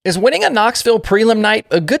Is winning a Knoxville prelim night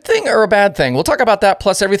a good thing or a bad thing? We'll talk about that,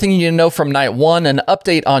 plus everything you need to know from night one, an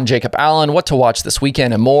update on Jacob Allen, what to watch this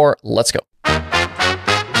weekend, and more. Let's go.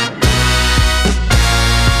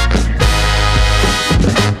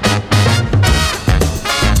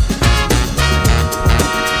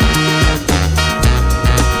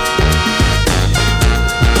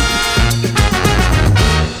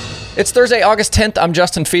 It's Thursday, August 10th. I'm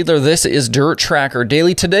Justin Fiedler. This is Dirt Tracker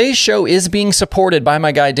Daily. Today's show is being supported by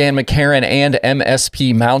my guy Dan McCarran and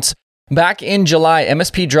MSP Mounts. Back in July,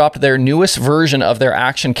 MSP dropped their newest version of their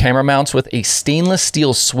action camera mounts with a stainless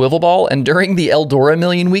steel swivel ball, and during the Eldora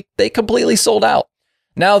Million Week, they completely sold out.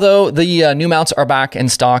 Now, though, the new mounts are back in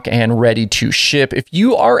stock and ready to ship. If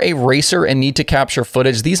you are a racer and need to capture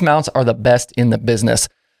footage, these mounts are the best in the business.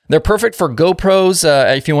 They're perfect for GoPros.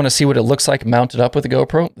 If you want to see what it looks like mounted up with a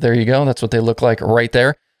GoPro, there you go. That's what they look like right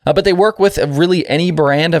there. But they work with really any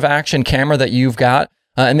brand of action camera that you've got,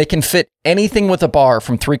 and they can fit anything with a bar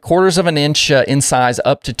from 3/4 of an inch in size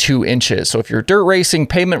up to 2 inches. So if you're dirt racing,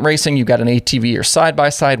 pavement racing, you got an ATV or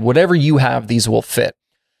side-by-side, whatever you have, these will fit.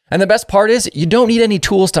 And the best part is you don't need any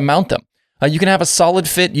tools to mount them. You can have a solid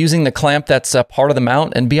fit using the clamp that's part of the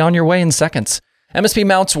mount and be on your way in seconds. MSP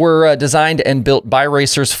mounts were designed and built by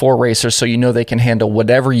racers for racers, so you know they can handle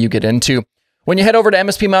whatever you get into. When you head over to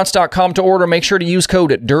mspmounts.com to order, make sure to use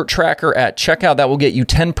code DIRTTRACKER at checkout. That will get you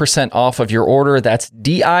 10% off of your order. That's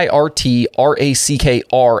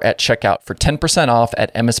DIRTRACKR at checkout for 10% off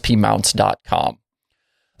at mspmounts.com.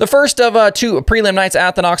 The first of two prelim nights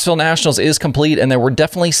at the Knoxville Nationals is complete, and there were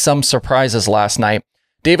definitely some surprises last night.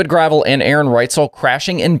 David Gravel and Aaron Reitzel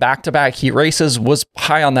crashing in back-to-back heat races was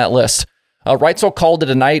high on that list. Reitzel called it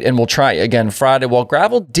a night and will try again Friday, while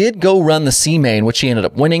Gravel did go run the C main, which he ended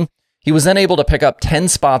up winning. He was then able to pick up 10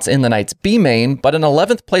 spots in the night's B main, but an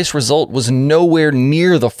 11th place result was nowhere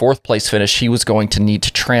near the 4th place finish he was going to need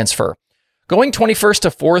to transfer. Going 21st to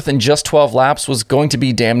 4th in just 12 laps was going to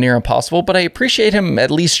be damn near impossible, but I appreciate him at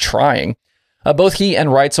least trying. Both he and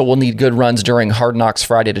Reitzel will need good runs during Hard Knocks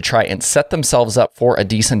Friday to try and set themselves up for a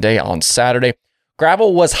decent day on Saturday.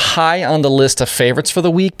 Gravel was high on the list of favorites for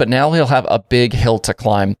the week, but now he'll have a big hill to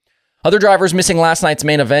climb. Other drivers missing last night's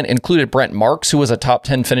main event included Brent Marks, who was a top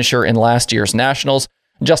 10 finisher in last year's Nationals.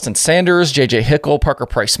 Justin Sanders, JJ Hickle, Parker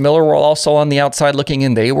Price Miller were also on the outside looking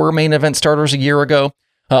in. They were main event starters a year ago.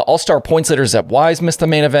 All-star points leader Zeb Wise missed the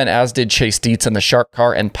main event, as did Chase Dietz in the Shark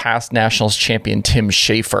Car and past Nationals champion Tim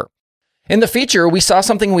Schaefer. In the feature, we saw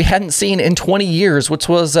something we hadn't seen in 20 years, which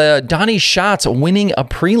was Donnie Schatz winning a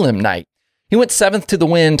prelim night. He went 7th to the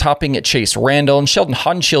win, topping at Chase Randall, and Sheldon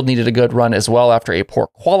Haudenschild needed a good run as well after a poor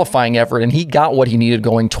qualifying effort, and he got what he needed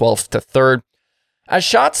going 12th to 3rd. As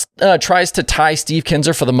Schatz tries to tie Steve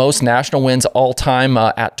Kinzer for the most national wins all time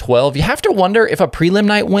at 12, you have to wonder if a prelim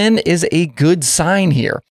night win is a good sign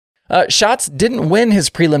here. Schatz didn't win his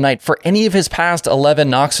prelim night for any of his past 11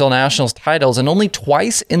 Knoxville Nationals titles, and only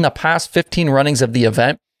twice in the past 15 runnings of the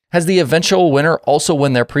event has the eventual winner also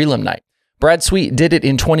won their prelim night. Brad Sweet did it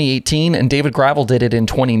in 2018, and David Gravel did it in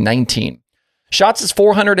 2019. Schatz's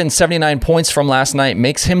 479 points from last night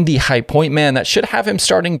makes him the high point man. That should have him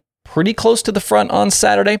starting pretty close to the front on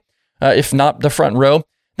Saturday, if not the front row.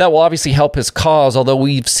 That will obviously help his cause, although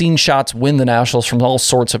we've seen Schatz win the Nationals from all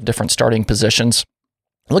sorts of different starting positions.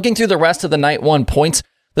 Looking through the rest of the night one points,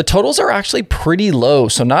 the totals are actually pretty low,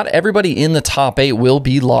 so not everybody in the top 8 will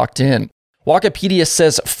be locked in. Wikipedia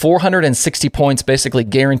says 460 points basically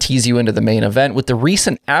guarantees you into the main event, with the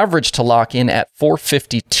recent average to lock in at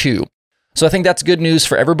 452. So I think that's good news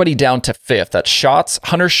for everybody down to 5th. That's Schatz,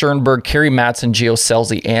 Hunter Schoenberg, Kerry Madsen, Gio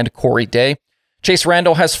Scelzi, and Corey Day. Chase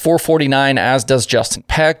Randall has 449, as does Justin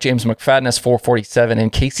Peck. James McFadden has 447,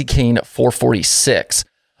 and Casey Kane 446.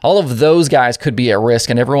 All of those guys could be at risk,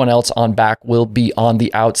 and everyone else on back will be on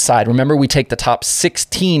the outside. Remember, we take the top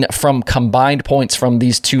 16 from combined points from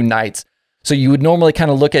these two nights. So you would normally kind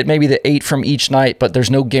of look at maybe the 8 from each night, but there's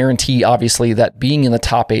no guarantee, obviously, that being in the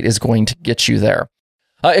top 8 is going to get you there.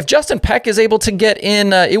 If Justin Peck is able to get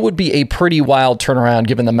in, it would be a pretty wild turnaround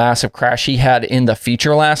given the massive crash he had in the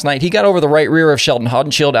feature last night. He got over the right rear of Sheldon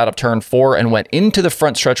Haudenschild out of turn 4 and went into the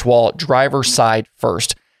front stretch wall, driver side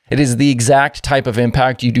first. It is the exact type of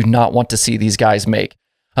impact you do not want to see these guys make.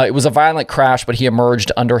 It was a violent crash, but he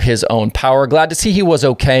emerged under his own power. Glad to see he was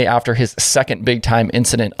okay after his second big-time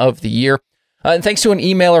incident of the year. And thanks to an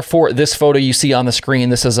emailer for this photo you see on the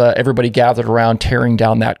screen. This is everybody gathered around tearing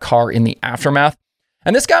down that car in the aftermath.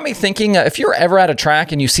 And this got me thinking, if you're ever at a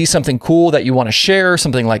track and you see something cool that you want to share,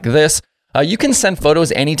 something like this, you can send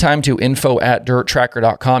photos anytime to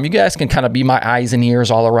info@dirttracker.com. You guys can kind of be my eyes and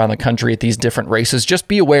ears all around the country at these different races. Just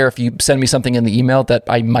be aware if you send me something in the email that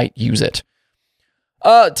I might use it.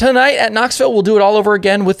 Tonight at Knoxville, we'll do it all over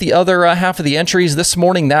again with the other half of the entries. This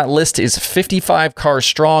morning, that list is 55 cars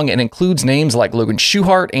strong and includes names like Logan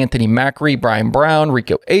Schuchart, Anthony Macri, Brian Brown,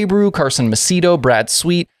 Rico Abreu, Carson Macedo, Brad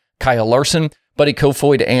Sweet, Kyle Larson, Buddy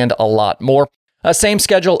Kofoid, and a lot more. Same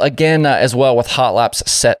schedule again as well, with hot laps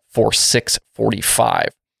set for 6:45.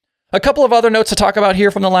 A couple of other notes to talk about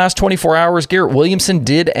here from the last 24 hours. Garrett Williamson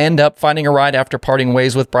did end up finding a ride after parting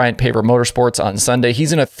ways with Bryant Paver Motorsports on Sunday.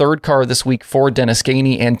 He's in a third car this week for Dennis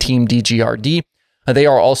Gainey and Team DGRD. They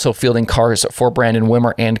are also fielding cars for Brandon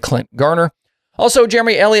Wimmer and Clint Garner. Also,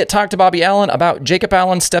 Jeremy Elliott talked to Bobby Allen about Jacob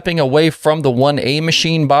Allen stepping away from the 1A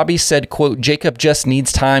machine. Bobby said, quote, "Jacob just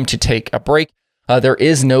needs time to take a break. There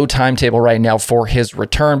is no timetable right now for his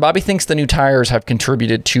return." Bobby thinks the new tires have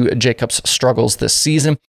contributed to Jacob's struggles this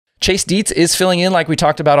season. Chase Dietz is filling in like we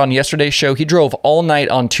talked about on yesterday's show. He drove all night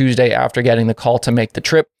on Tuesday after getting the call to make the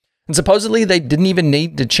trip. And supposedly they didn't even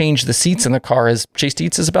need to change the seats in the car, as Chase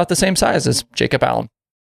Dietz is about the same size as Jacob Allen.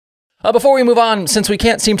 Before we move on, since we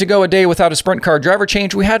can't seem to go a day without a sprint car driver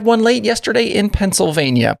change, we had one late yesterday in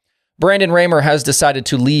Pennsylvania. Brandon Raymer has decided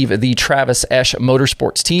to leave the Travis Esch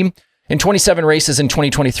Motorsports team. In 27 races in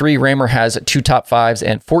 2023, Raymer has 2 top 5s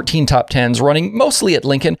and 14 top 10s, running mostly at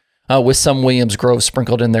Lincoln, with some Williams Grove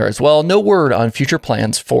sprinkled in there as well. No word on future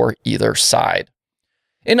plans for either side.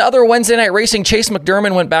 In other Wednesday night racing, Chase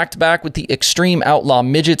McDermott went back-to-back with the Extreme Outlaw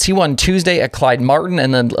Midgets. He won Tuesday at Clyde Martin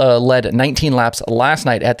and then led 19 laps last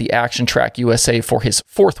night at the Action Track USA for his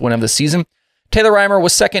 4th win of the season. Taylor Reimer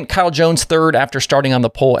was second, Kyle Jones third after starting on the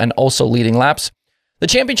pole and also leading laps. The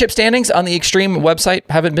championship standings on the Extreme website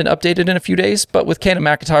haven't been updated in a few days, but with Cannon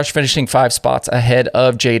McIntosh finishing 5 spots ahead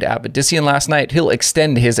of Jade Abedissian last night, he'll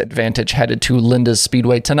extend his advantage headed to Linda's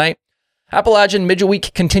Speedway tonight. Appalachian Midget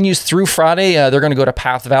Week continues through Friday. They're going to go to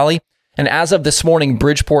Path Valley. And as of this morning,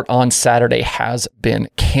 Bridgeport on Saturday has been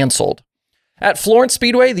canceled. At Florence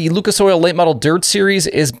Speedway, the Lucas Oil Late Model Dirt Series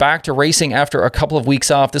is back to racing after a couple of weeks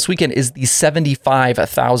off. This weekend is the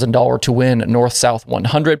 $75,000 to win North-South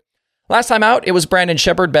 100. Last time out, it was Brandon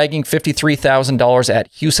Shepard bagging $53,000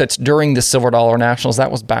 at Huset's during the Silver Dollar Nationals.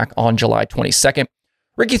 That was back on July 22nd.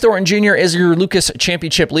 Ricky Thornton Jr. is your Lucas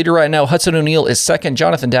Championship leader right now. Hudson O'Neill is second.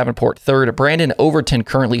 Jonathan Davenport third. Brandon Overton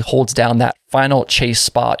currently holds down that final chase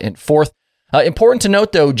spot in 4th. Important to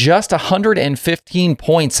note, though, just 115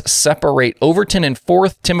 points separate Overton in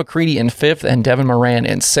 4th, Tim McCready in 5th, and Devin Moran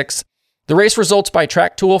in 6th. The race results by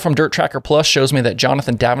Track Tool from Dirt Tracker Plus shows me that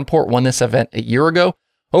Jonathan Davenport won this event a year ago.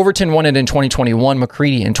 Overton won it in 2021,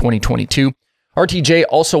 McCready in 2022. RTJ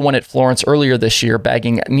also won at Florence earlier this year,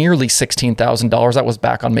 bagging nearly $16,000. That was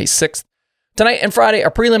back on May 6th. Tonight and Friday are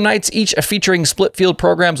prelim nights, each featuring split field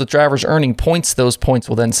programs with drivers earning points. Those points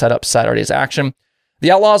will then set up Saturday's action.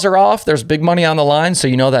 The Outlaws are off. There's big money on the line, so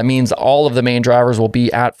you know that means all of the main drivers will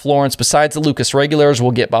be at Florence. Besides the Lucas regulars,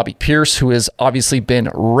 we'll get Bobby Pierce, who has obviously been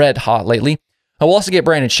red hot lately. We'll also get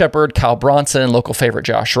Brandon Shepard, Kyle Bronson, local favorite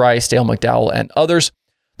Josh Rice, Dale McDowell, and others.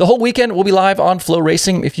 The whole weekend will be live on Flow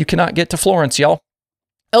Racing if you cannot get to Florence, y'all.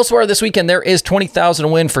 Elsewhere this weekend, there is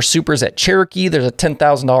 $20,000 win for Supers at Cherokee. There's a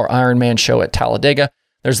 $10,000 Ironman show at Talladega.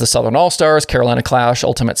 There's the Southern All-Stars, Carolina Clash,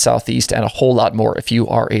 Ultimate Southeast, and a whole lot more if you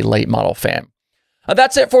are a late model fan.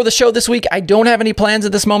 That's it for the show this week. I don't have any plans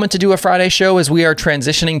at this moment to do a Friday show as we are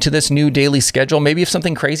transitioning to this new daily schedule. Maybe if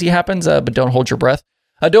something crazy happens, but don't hold your breath.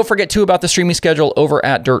 Don't forget, too, about the streaming schedule over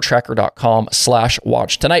at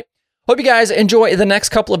dirttracker.com/watch tonight. Hope you guys enjoy the next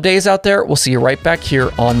couple of days out there. We'll see you right back here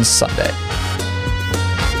on Sunday.